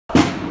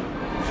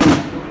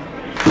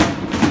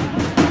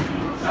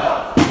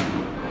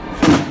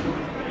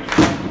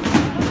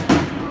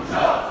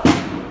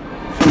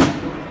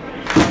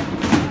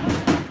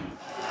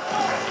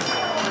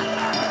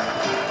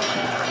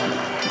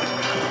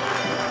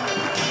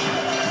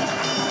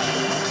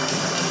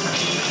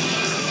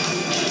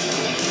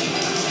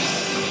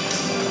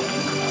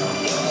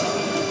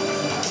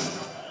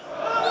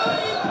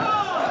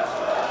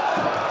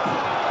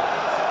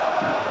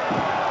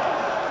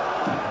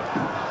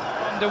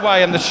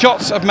away, and the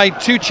Shots have made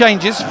 2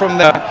 changes from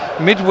their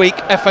midweek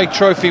FA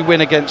Trophy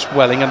win against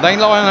Welling, and they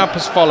line up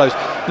as follows.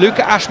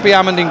 Luca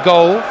Ashby-Hammond in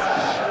goal.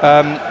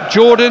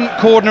 Jordan,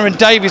 Cordner and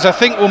Davies, I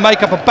think, will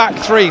make up a back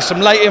 3. Some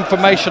late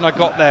information I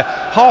got there.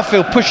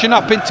 Harfield pushing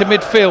up into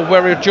midfield,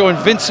 where he'll join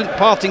Vincent,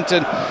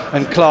 Partington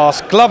and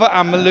Class. Glover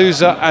and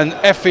Maluza and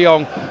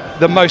Effiong,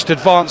 the most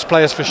advanced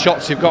players for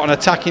Shots, who've got an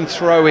attacking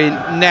throw in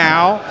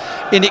now.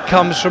 In it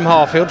comes from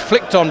Harfield,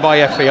 flicked on by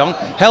Effiong,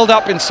 held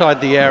up inside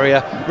the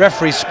area.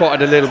 Referee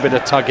spotted a little bit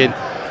of tugging.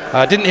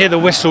 Didn't hear the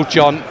whistle,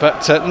 John,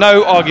 but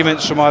no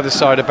arguments from either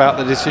side about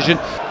the decision.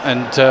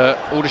 And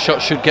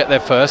Aldershot should get there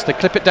first. They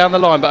clip it down the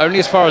line, but only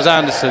as far as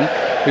Anderson,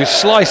 who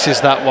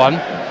slices that one.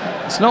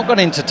 It's not gone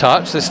into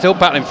touch. They're still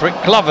battling for it.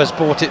 Glover's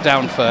brought it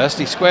down first.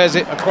 He squares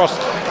it across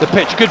the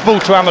pitch. Good ball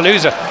to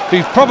Amaluza,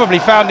 who's probably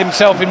found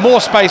himself in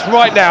more space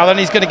right now than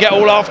he's going to get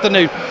all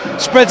afternoon.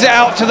 Spreads it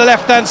out to the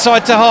left-hand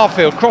side to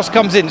Harfield. Cross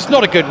comes in. It's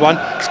not a good one.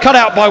 It's cut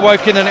out by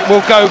Woking, and it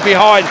will go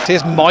behind.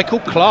 Here's Michael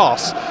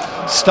Class.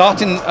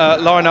 Starting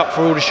line-up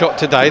for Aldershot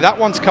today. That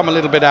one's come a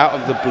little bit out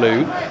of the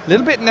blue, a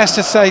little bit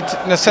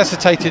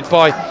necessitated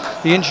by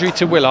the injury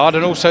to Willard,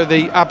 and also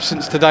the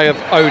absence today of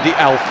Odi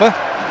Alpha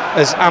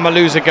as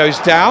Amaluza goes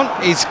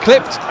down. He's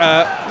clipped,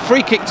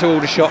 free kick to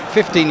Aldershot,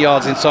 15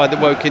 yards inside the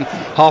Woking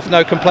half.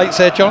 No complaints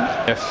there, John?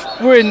 Yes.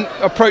 We're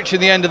approaching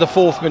the end of the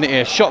 4th minute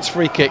here. Shots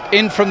free kick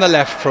in from the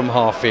left from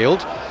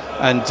Harfield,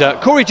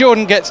 and Corey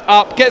Jordan gets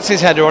up, gets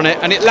his header on it,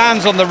 and it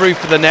lands on the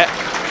roof of the net.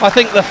 I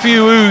think the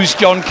few oohs,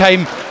 John,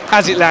 came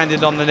as it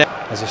landed on the net.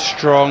 As a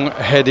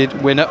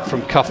strong-headed winner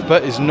from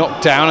Cuthbert is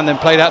knocked down and then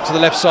played out to the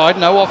left side.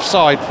 No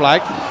offside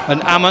flag,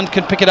 and Ammond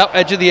can pick it up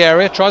edge of the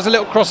area, tries a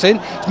little cross in.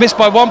 It's missed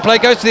by one player,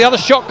 goes to the other,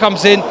 shot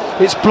comes in,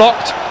 it's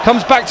blocked,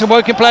 comes back to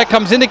Woking player,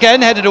 comes in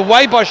again, headed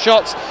away by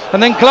Shots,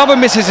 and then Glover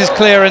misses his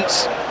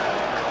clearance.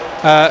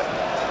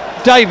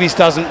 Davies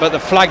doesn't, but the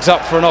flag's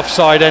up for an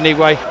offside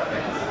anyway.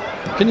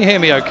 Can you hear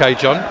me okay,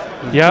 John?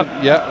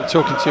 Yeah. Yeah, I'm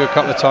talking to you a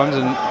couple of times,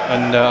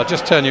 and I'll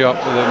just turn you up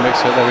with the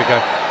mixer. There we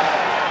go.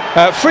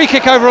 Free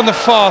kick over on the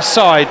far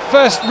side.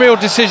 First real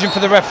decision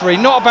for the referee,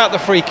 not about the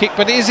free kick,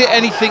 but is it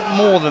anything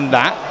more than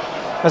that?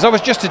 As I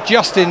was just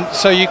adjusting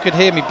so you could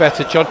hear me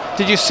better, John,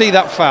 did you see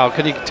that foul?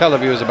 Can you tell the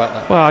viewers about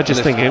that? Well, I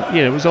just think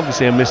it was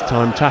obviously a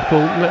mistimed tackle,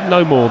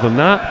 no more than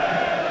that.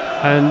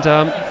 And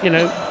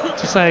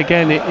to say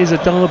again, it is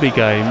a derby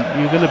game.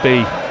 You're going to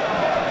be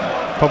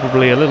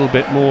probably a little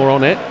bit more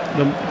on it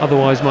than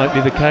otherwise might be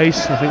the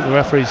case. I think the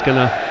referee's going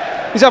to...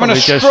 He's having a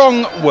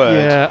strong word.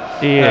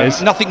 Yeah, he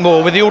is. Nothing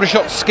more with the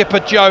Aldershot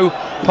skipper Joe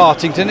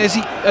Partington. Has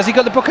he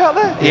got the book out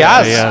there? He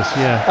has.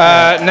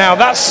 Yeah. Now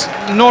that's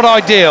not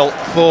ideal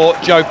for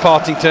Joe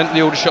Partington,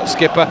 the Aldershot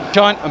skipper.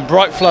 Giant and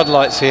bright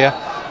floodlights here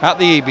at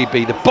the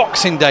EBB, the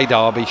Boxing Day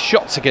derby.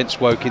 Shots against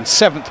Woking.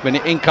 7th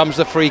minute. In comes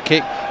the free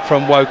kick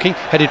from Woking,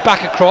 headed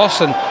back across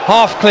and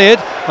half cleared.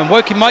 And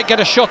Woking might get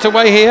a shot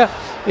away here.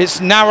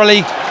 It's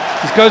narrowly.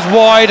 It goes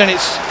wide and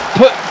it's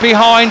put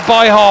behind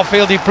by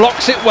Harfield. He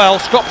blocks it well,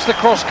 stops the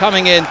cross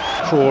coming in.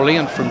 Crawley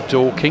and from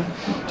Dorking.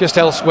 Just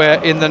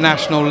elsewhere in the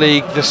National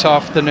League this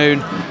afternoon,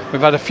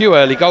 we've had a few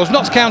early goals.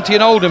 Notts County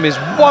and Oldham is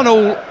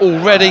 1-1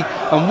 already,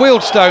 and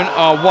Wealdstone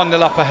are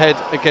 1-0 up ahead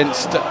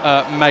against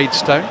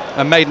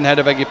Maidenhead,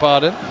 I beg your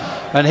pardon.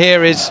 And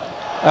here is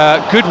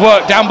good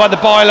work down by the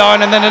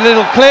byline, and then a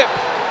little clip,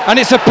 and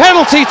it's a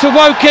penalty to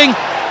Woking.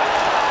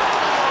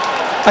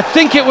 I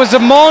think it was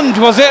Ammond,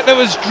 was it, that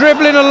was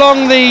dribbling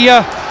along the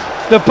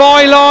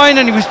byline,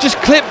 and he was just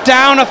clipped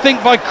down, I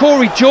think, by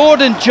Corey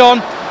Jordan,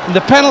 John, and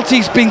the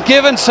penalty's been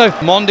given. So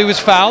Mondi was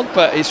fouled,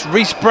 but it's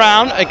Reece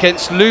Brown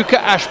against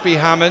Luca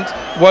Ashby-Hammond,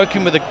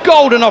 Woking with a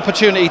golden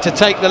opportunity to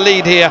take the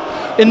lead here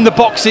in the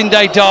Boxing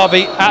Day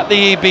derby at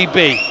the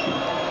EBB.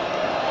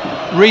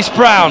 Reece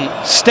Brown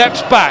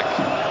steps back,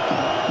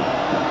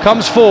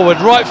 comes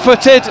forward,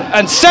 right-footed,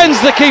 and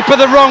sends the keeper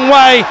the wrong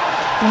way.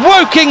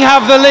 Woking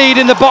have the lead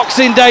in the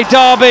Boxing Day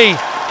derby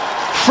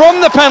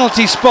from the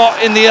penalty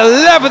spot in the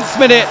 11th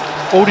minute.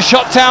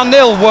 Aldershot Town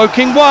 0,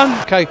 Woking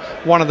 1. Okay,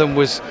 one of them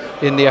was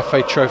in the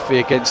FA Trophy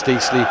against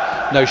Eastleigh,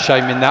 no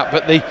shame in that,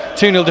 but the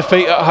 2-0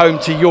 defeat at home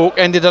to York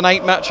ended an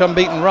 8-match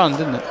unbeaten run,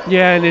 didn't it?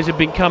 Yeah, and it had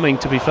been coming,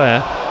 to be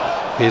fair.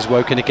 Here's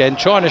Woking again,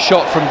 trying a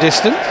shot from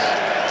distance.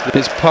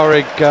 It's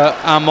Purig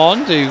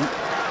Ammond, who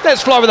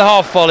lets fly with a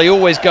half volley,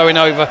 always going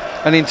over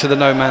and into the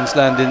no man's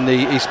land in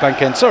the East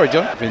Bank end. Sorry,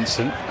 John.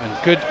 Vincent,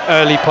 and good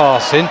early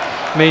passing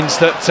means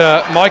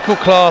that Michael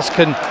Class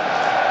can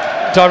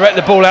direct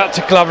the ball out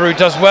to Glover, who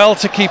does well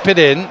to keep it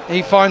in.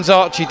 He finds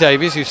Archie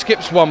Davies, who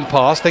skips one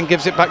pass, then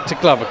gives it back to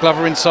Glover.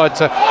 Glover inside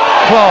to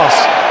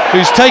Class,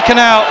 who's taken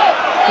out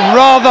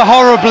rather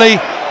horribly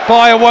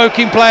by a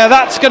Woking player.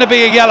 That's going to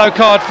be a yellow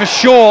card for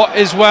sure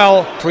as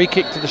well. Free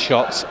kick to the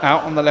Shots,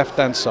 out on the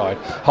left-hand side.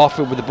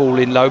 Harfield with the ball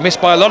in low,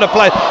 missed by a lot of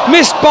players,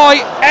 missed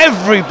by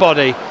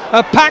everybody.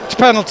 A packed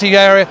penalty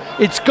area.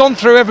 It's gone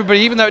through everybody,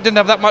 even though it didn't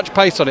have that much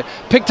pace on it.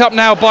 Picked up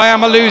now by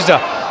Amaluza.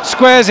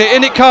 Squares it,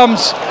 in it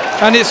comes,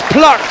 and it's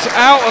plucked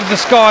out of the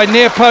sky,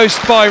 near post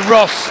by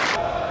Ross.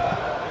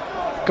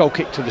 Goal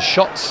kick to the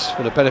Shots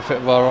for the benefit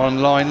of our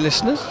online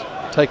listeners,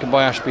 taken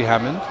by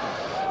Ashby-Hammond.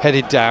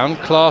 headed down.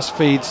 Class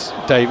feeds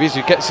Davies,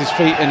 who gets his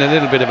feet in a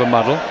little bit of a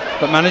muddle,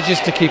 but manages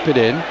to keep it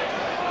in.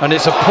 And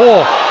it's a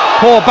poor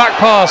back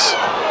pass.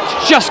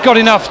 Just got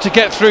enough to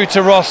get through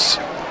to Ross.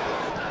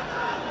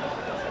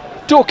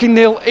 Dorking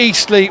 0,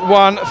 Eastleigh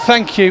 1.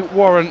 Thank you,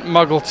 Warren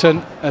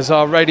Muggleton. As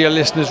our radio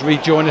listeners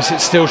rejoin us,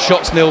 it's still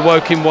Shotts 0,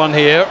 Woking 1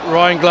 here.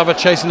 Ryan Glover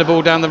chasing the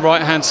ball down the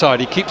right-hand side.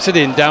 He keeps it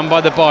in, down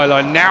by the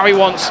byline. Now he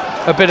wants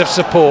a bit of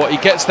support. He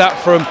gets that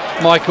from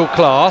Michael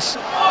Class,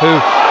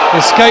 who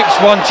escapes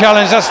one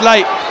challenge. That's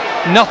late.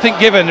 Nothing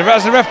given.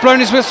 Has the ref blown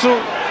his whistle?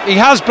 He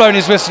has blown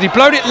his whistle. He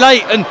blowed it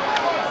late, and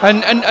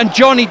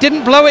John, he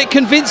didn't blow it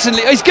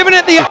convincingly. He's given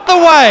it the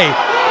other way.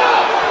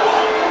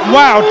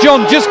 Wow,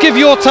 John, just give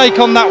your take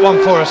on that one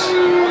for us.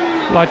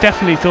 Well, I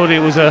definitely thought it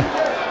was a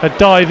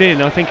dive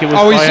in. I think it was.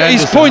 Oh,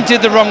 he's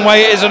pointed the wrong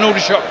way. It is an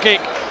Aldershot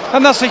kick,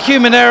 and that's a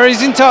human error.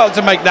 He's entitled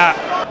to make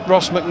that.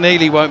 Ross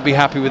McNeely won't be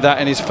happy with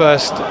that in his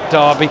first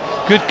derby.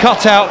 Good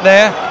cut out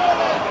there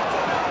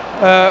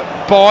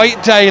by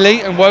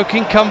Daly, and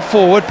Woking come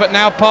forward, but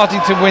now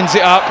Partington wins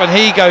it up, and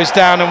he goes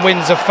down and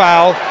wins a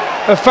foul.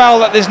 A foul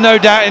that there's no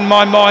doubt in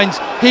my mind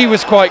he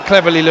was quite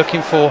cleverly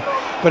looking for,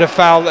 but a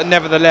foul that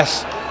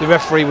nevertheless the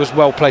referee was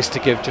well placed to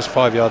give, just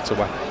 5 yards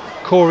away.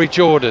 Corey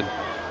Jordan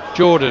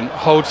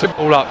holds the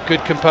ball up,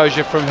 good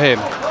composure from him.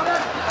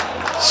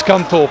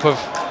 Scunthorpe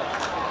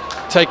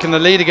have taken the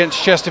lead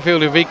against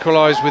Chesterfield, who've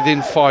equalised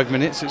within 5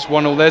 minutes. It's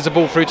 1-1. There's a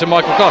ball through to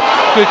Michael Clark.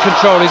 Good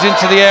control, he's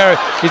into the area,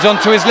 he's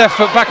onto his left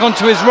foot, back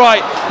onto his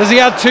right. Has he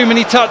had too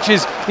many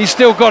touches? He's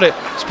still got it.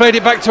 He's played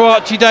it back to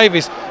Archie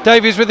Davies.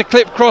 Davies with the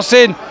clip cross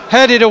in,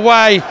 headed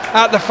away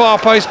at the far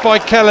post by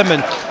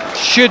Kellerman.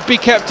 Should be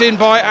kept in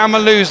by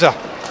Amaluza.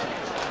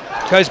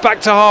 Goes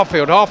back to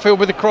Harfield. Harfield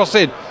with the cross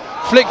in.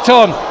 Flicked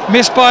on,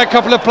 missed by a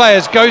couple of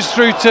players. Goes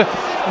through to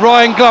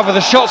Ryan Glover.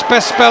 The Shotts'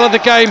 best spell of the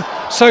game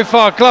so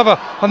far. Glover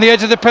on the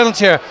edge of the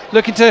penalty area,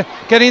 looking to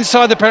get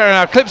inside the penalty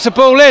area. Clips the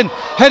ball in,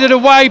 headed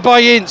away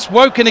by Ince.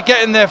 Woking to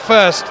get in there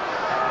first.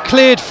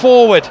 Cleared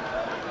forward.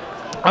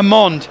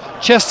 Amond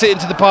chests it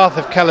into the path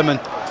of Kellerman,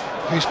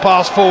 whose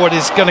pass forward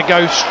is going to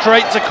go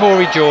straight to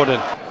Corey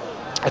Jordan.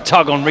 A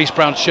tug on Reece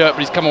Brown's shirt, but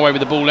he's come away with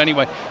the ball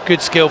anyway.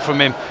 Good skill from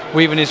him,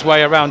 weaving his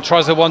way around.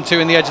 Tries a 1-2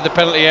 in the edge of the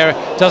penalty area.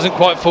 Doesn't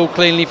quite fall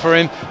cleanly for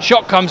him.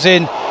 Shot comes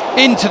in,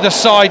 into the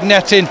side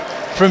netting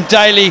from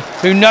Daly,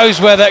 who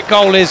knows where that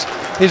goal is.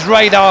 His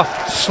radar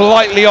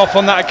slightly off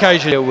on that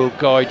occasion. We'll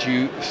guide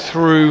you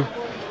through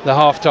the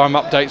half-time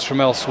updates from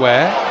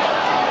elsewhere.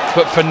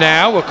 But for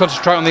now, we'll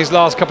concentrate on these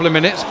last couple of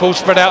minutes. Ball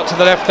spread out to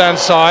the left-hand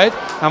side.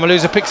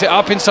 Amaluza picks it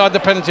up inside the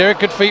penalty area.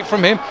 Good feet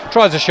from him.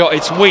 Tries a shot.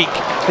 It's weak.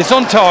 It's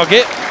on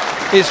target.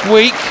 It's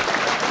weak.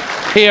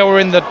 Here we're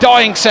in the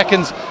dying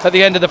seconds at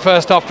the end of the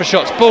first half for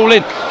Shotts. Ball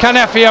in. Can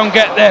Effiong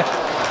get there?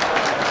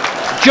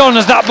 John,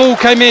 as that ball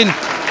came in,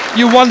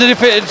 you wondered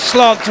if it had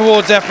slant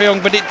towards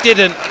Effiong, but it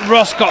didn't.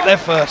 Ross got there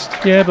first.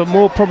 Yeah, but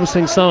more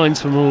promising signs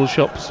from an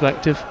Aldershot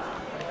perspective.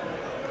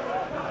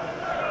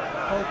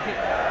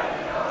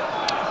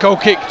 Goal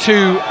kick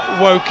to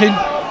Woking,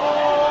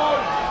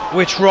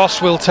 which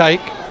Ross will take.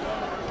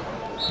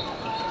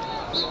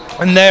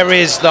 And there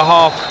is the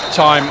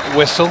half-time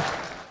whistle.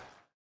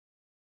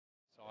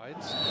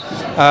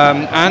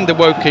 And the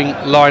Woking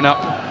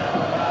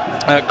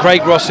line-up.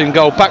 Craig Ross in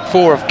goal. Back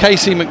four of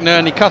Casey,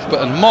 McNerney, Cuthbert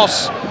and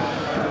Moss.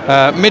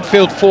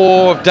 Midfield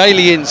four of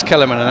Daly, Ince,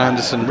 Kellerman and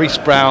Anderson. Reece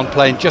Brown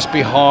playing just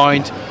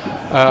behind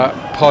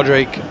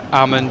Podrick,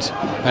 Amond,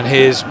 and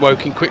here's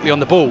Woking quickly on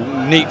the ball.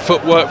 Neat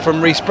footwork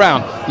from Reece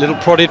Brown. Little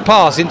prodded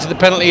pass into the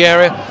penalty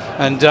area,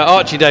 and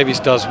Archie Davies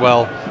does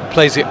well.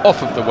 Plays it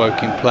off of the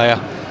Woking player.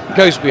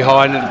 Goes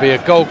behind, and it'll be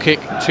a goal kick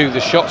to the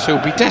Shotts, who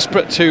will be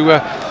desperate to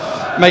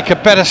make a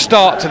better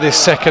start to this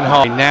second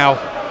half. Now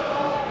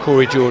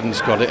Corey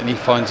Jordan's got it, and he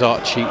finds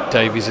Archie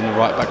Davies in the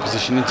right back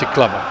position into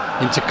Glover,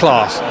 into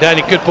Class.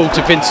 Then a good ball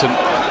to Vincent.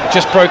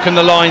 Just broken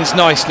the lines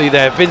nicely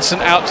there.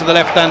 Vincent out to the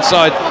left-hand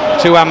side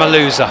to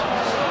Amaluza.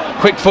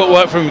 Quick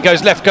footwork from him,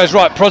 goes left, goes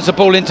right, prods the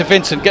ball into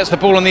Vincent, gets the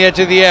ball on the edge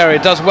of the area,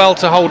 does well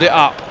to hold it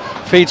up.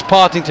 Feeds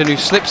Partington, who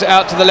slips it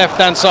out to the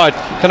left-hand side.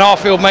 Can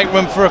Harfield make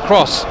room for a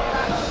cross?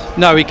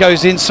 No, he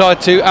goes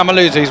inside to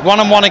Amaluza. He's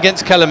one-on-one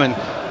against Kellerman.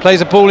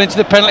 Plays a ball into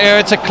the penalty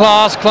area to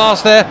Class.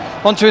 Class there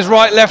onto his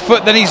right left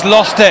foot, then he's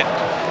lost it.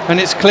 And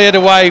it's cleared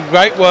away.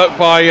 Great work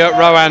by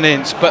Rowan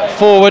Ince. But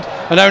forward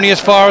and only as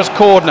far as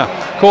Cordner.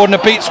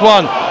 Cordner beats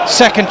one.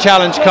 Second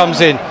challenge comes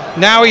in.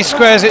 Now he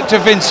squares it to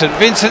Vincent.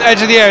 Vincent,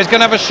 edge of the area. He's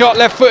going to have a shot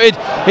left-footed.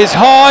 It's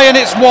high and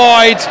it's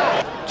wide.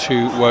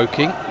 To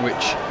Woking,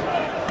 which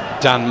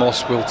Dan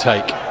Moss will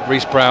take.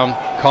 Reece Brown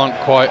can't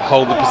quite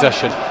hold the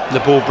possession.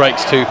 The ball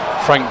breaks to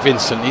Frank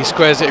Vincent. He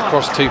squares it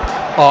across to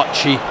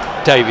Archie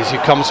Davies, who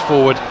comes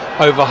forward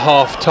over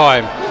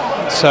half-time.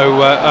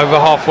 So over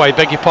halfway,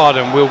 beg your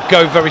pardon. We'll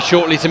go very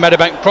shortly to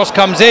Meadowbank. Cross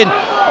comes in,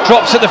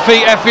 drops at the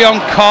feet. Effiong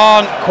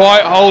can't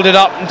quite hold it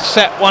up and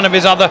set one of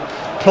his other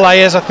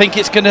players. I think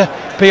it's going to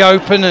be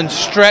open and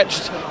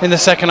stretched in the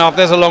second half.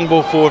 There's a long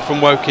ball forward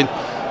from Woking,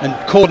 and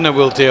Cordner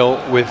will deal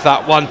with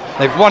that one.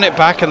 They've won it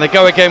back, and they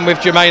go again with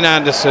Jermaine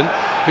Anderson,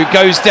 who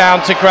goes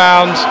down to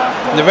ground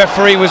The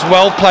referee was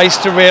well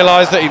placed to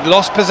realise that he'd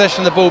lost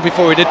possession of the ball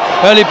before he did.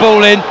 Early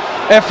ball in,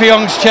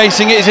 Effiong's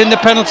chasing it, is in the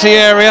penalty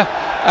area,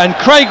 and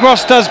Craig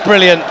Ross does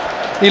brilliant.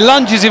 He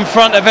lunges in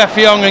front of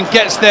Effiong and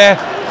gets there.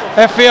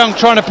 Effiong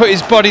trying to put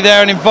his body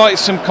there and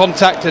invites some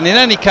contact, and in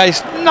any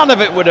case none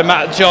of it would have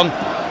mattered, John,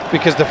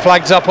 because the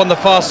flag's up on the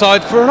far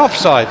side for an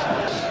offside.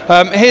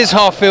 Here's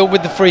Harfield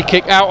with the free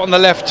kick out on the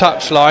left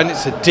touch line.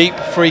 It's a deep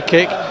free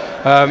kick.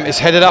 It's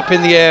headed up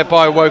in the air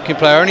by a Woking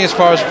player, only as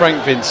far as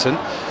Frank Vincent.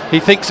 He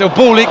thinks a good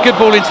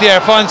ball into the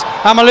air, finds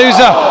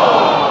Amaleuza,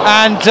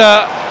 and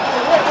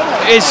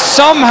is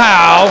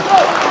somehow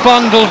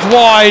bundled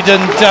wide.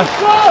 And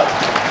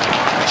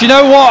do you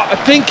know what? I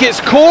think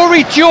it's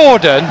Corey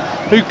Jordan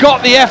who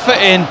got the effort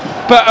in,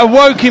 but a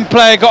Woking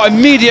player got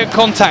immediate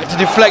contact to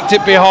deflect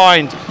it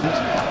behind.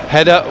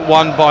 Header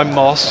won by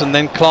Moss, and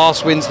then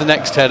Klaas wins the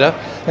next header.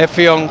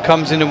 Effiong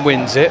comes in and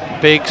wins it,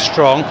 big,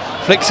 strong,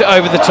 flicks it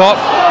over the top.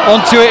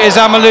 Onto it is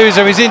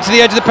Amaleuza, he's into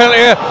the edge of the penalty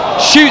area,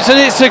 shoots, and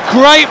it's a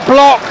great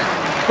block.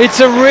 It's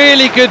a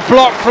really good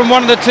block from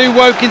one of the two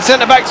Woking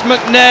centre-backs,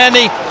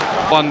 McNerney.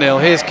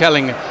 1-0, here's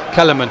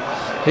Kellerman.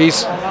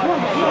 He's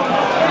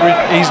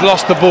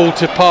lost the ball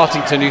to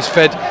Partington, who's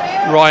fed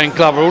Ryan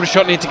Glover.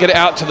 Aldershot need to get it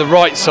out to the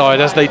right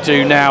side, as they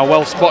do now.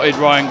 Well spotted,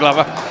 Ryan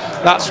Glover.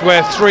 That's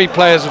where three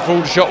players of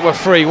Aldershot were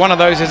free. One of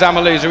those is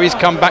Amaleuza. He's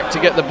come back to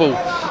get the ball.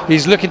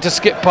 He's looking to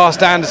skip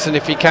past Anderson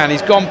if he can.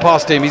 He's gone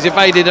past him. He's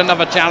evaded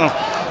another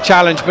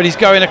challenge, but he's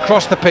going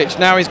across the pitch.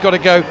 Now he's got to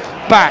go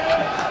back,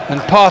 and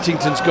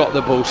Partington's got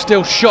the ball.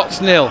 Still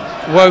shots nil.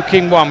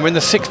 Woking 1. We're in the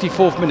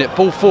 64th minute.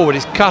 Ball forward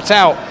is cut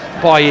out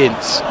by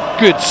Ince.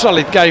 Good,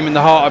 solid game in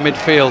the heart of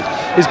midfield.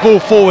 His ball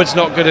forward's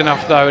not good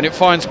enough though, and it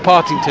finds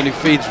Partington, who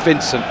feeds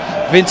Vincent.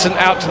 Vincent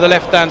out to the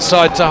left-hand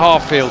side to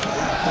Harfield.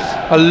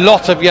 A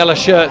lot of yellow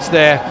shirts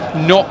there,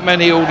 not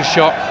many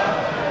Aldershot.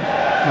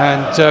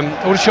 And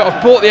Aldershot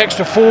have brought the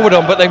extra forward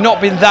on, but they've not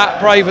been that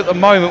brave at the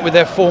moment with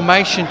their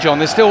formation, John.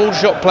 There's still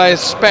Aldershot players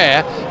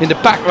spare in the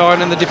back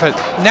line and the defence.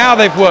 Now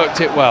they've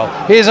worked it well.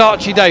 Here's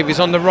Archie Davies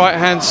on the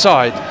right-hand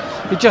side.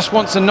 He just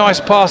wants a nice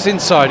pass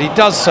inside. He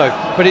does so,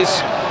 but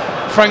it's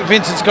Frank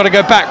Vincent's got to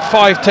go back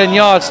 5-10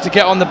 yards to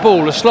get on the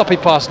ball. A sloppy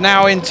pass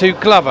now into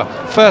Glover.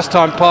 First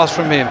time pass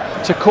from him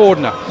to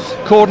Cordner.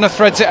 Cordner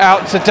threads it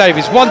out to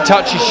Davies. One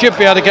touch, he should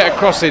be able to get a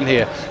cross in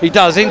here. He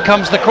does. In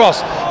comes the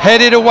cross.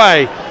 Headed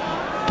away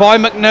by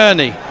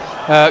McNerney.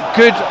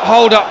 Good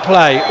hold-up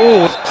play.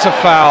 Oh, that's a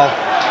foul.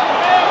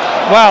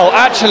 Well,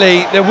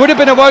 actually, there would have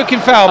been a Woking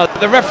foul.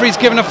 The referee's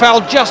given a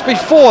foul just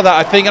before that,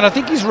 I think, and I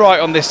think he's right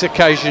on this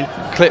occasion.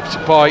 Clipped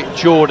by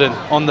Jordan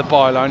on the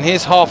byline.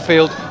 Here's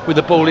Harfield with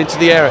the ball into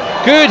the area.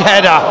 Good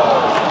header.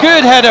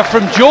 Good header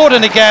from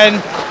Jordan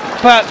again,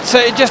 but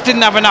it just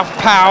didn't have enough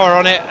power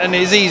on it, and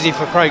it's easy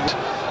for Craig.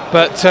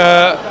 But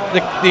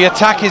the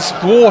attack is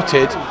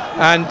thwarted,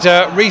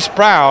 and Reece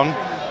Brown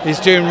is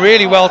doing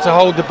really well to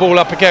hold the ball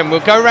up again.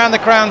 We'll go around the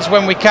grounds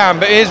when we can,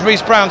 but here's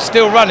Reece Brown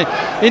still running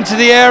into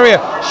the area.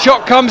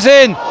 Shot comes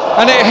in,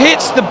 and it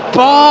hits the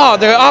bar,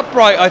 the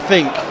upright, I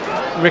think.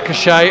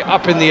 Ricochet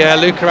up in the air.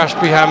 Luca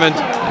Ashby-Hammond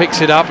picks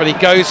it up, and he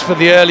goes for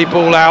the early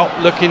ball out,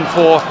 looking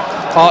for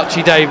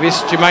Archie Davies.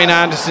 Jermaine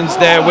Anderson's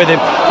there with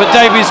him, but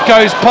Davies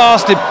goes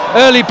past him.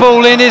 Early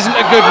ball in isn't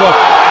a good one.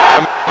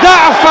 That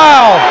a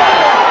foul!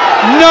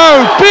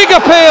 No, big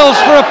appeals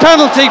for a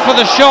penalty for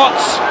the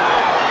shots.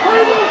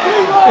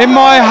 In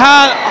my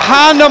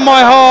hand on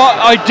my heart,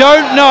 I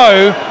don't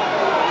know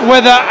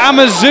whether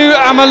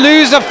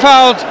Amaleuza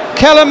fouled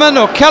Kellerman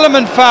or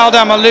Kellerman fouled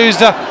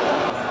Amaleuza.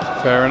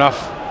 Fair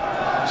enough.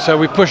 So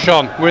we push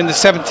on. We're in the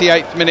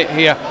 78th minute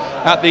here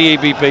at the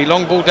EBB.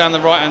 Long ball down the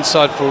right-hand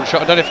side for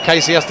Aldershot. I don't know if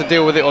Casey has to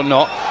deal with it or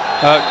not.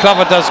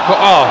 Glover does.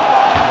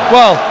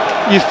 Well,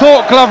 you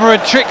thought Glover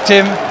had tricked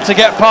him to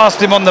get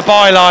past him on the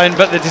byline,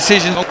 but the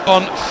decision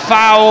on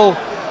foul.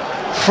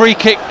 Free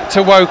kick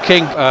to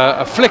Woking,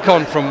 a flick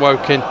on from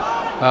Woking.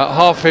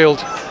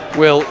 Harfield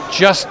will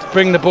just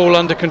bring the ball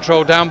under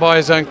control down by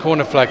his own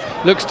corner flag.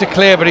 Looks to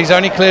clear, but he's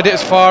only cleared it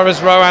as far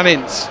as Rowan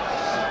Ince.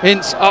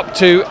 Ince up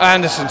to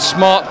Anderson.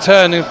 Smart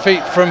turn and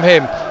feet from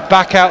him.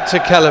 Back out to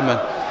Kellerman.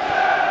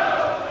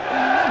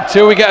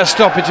 Until we get a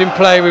stoppage in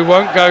play, we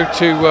won't go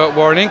to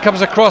Warren. In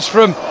comes a cross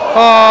from...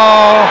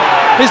 Oh,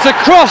 it's a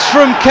cross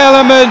from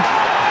Kellerman.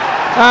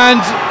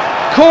 And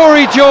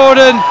Corey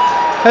Jordan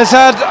has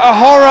had a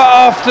horror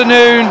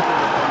afternoon,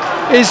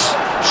 is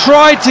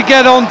tried to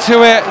get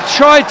onto it,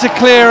 tried to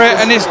clear it,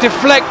 and it's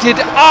deflected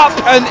up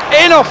and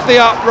in off the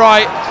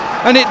upright,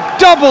 and it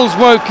doubles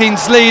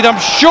Woking's lead. I'm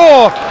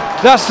sure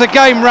that's the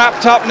game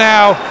wrapped up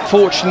now.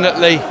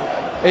 Fortunately,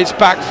 it's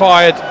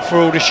backfired for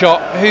Aldershot,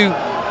 who,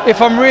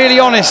 if I'm really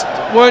honest,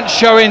 weren't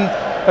showing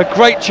a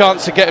great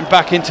chance of getting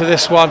back into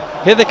this one.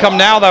 Here they come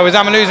now, though, with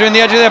Amaleuza in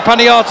the edge of there.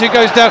 Paniatu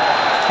goes down,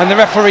 and the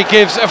referee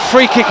gives a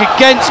free kick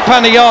against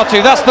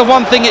Paniatu. That's the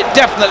one thing it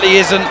definitely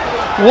isn't.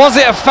 Was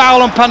it a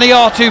foul on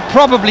Paniatu?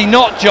 Probably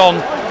not, John,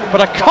 but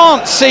I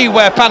can't see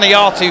where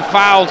Paniatu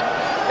fouled.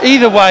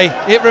 Either way,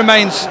 it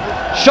remains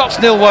shots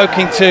nil,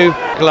 Woking 2.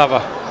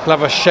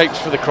 Glover shapes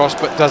for the cross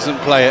but doesn't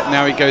play it.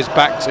 Now he goes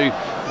back to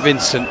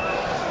Vincent.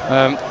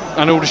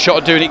 and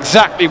Aldershot are doing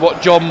exactly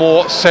what John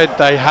Moore said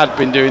they had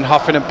been doing,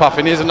 huffing and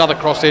puffing. Here's another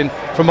cross in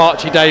from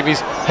Archie Davies,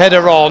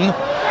 header on.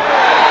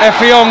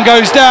 Effiong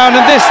goes down,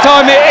 and this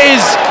time it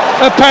is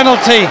a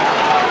penalty,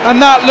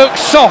 and that looked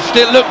soft,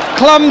 it looked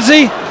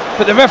clumsy,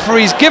 but the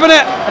referee's given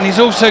it, and he's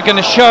also going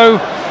to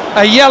show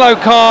a yellow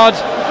card,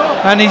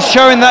 and he's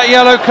showing that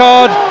yellow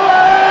card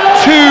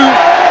to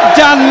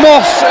Dan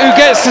Moss, who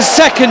gets the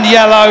second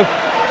yellow.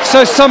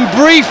 So some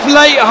brief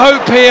late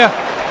hope here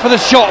for the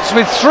Shots.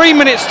 With 3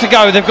 minutes to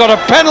go, they've got a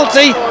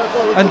penalty,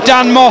 and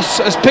Dan Moss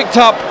has picked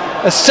up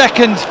a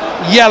second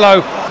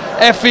yellow.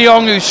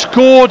 Effiong, who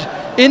scored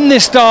in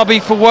this derby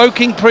for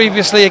Woking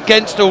previously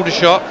against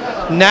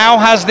Aldershot, now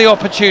has the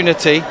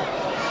opportunity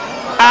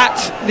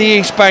at the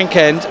East Bank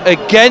end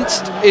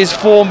against his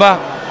former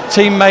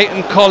teammate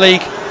and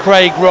colleague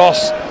Craig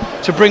Ross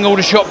to bring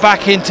Aldershot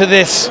back into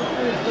this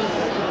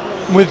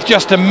with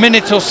just a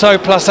minute or so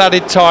plus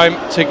added time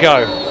to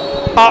go.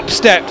 Up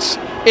steps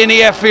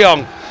Ini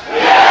Effiong.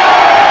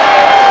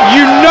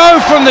 You know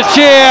from the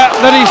cheer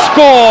that he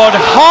scored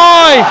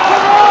high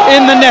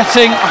in the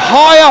netting,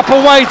 high up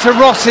away to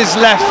Ross's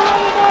left.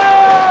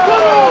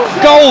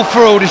 Goal for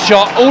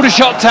Aldershot.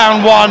 Aldershot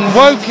Town 1,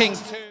 Woking 2.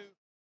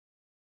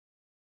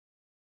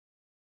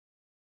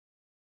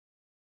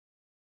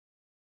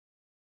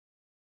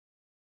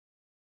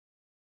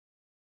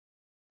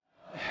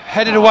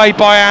 Headed away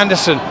by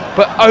Anderson,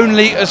 but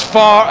only as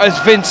far as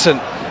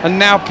Vincent, and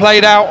now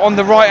played out on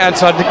the right hand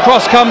side. The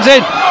cross comes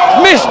in,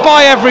 missed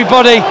by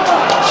everybody.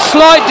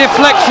 Slight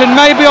deflection,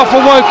 maybe off a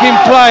Woking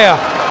player.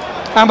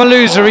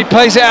 Amaluza, he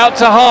plays it out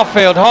to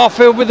Harfield.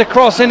 Harfield with the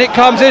cross, in it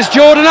comes. There's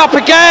Jordan up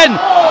again,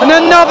 and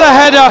another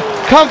header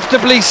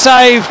comfortably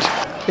saved.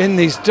 In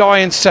these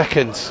dying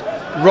seconds,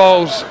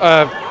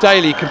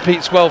 Daly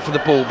competes well for the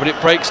ball, but it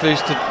breaks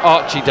loose to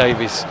Archie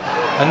Davies,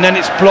 and then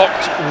it's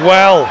blocked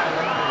well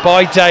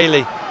by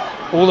Daly,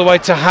 all the way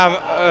to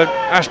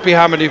Ashby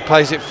Hammond, who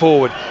plays it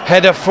forward.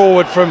 Header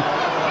forward from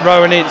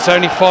Rowan Ince,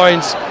 only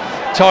finds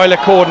Tyler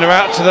Cordner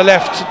out to the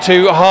left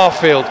to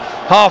Harfield.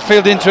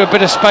 Harfield into a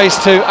bit of space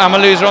to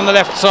Amaluza on the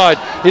left side.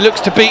 He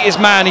looks to beat his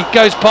man, he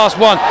goes past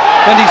one,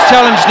 then he's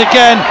challenged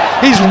again.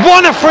 He's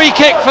won a free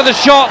kick for the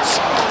Shots,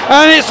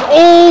 and it's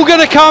all going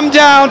to come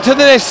down to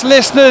this,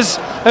 listeners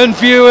and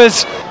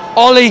viewers.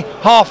 Ollie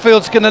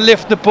Harfield's going to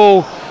lift the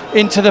ball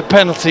into the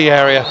penalty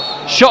area.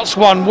 Shots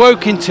 1,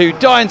 Woking 2,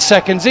 dying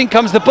seconds, in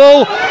comes the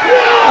ball,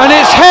 and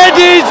it's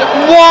headed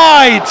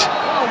wide,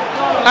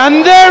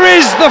 and there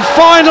is the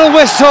final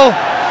whistle.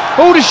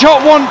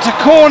 Aldershot want to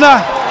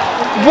corner,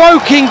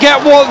 Woking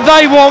get what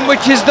they want,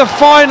 which is the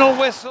final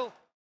whistle.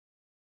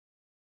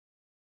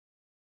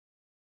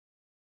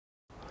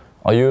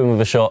 Are you in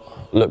with a shot?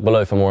 Look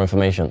below for more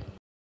information.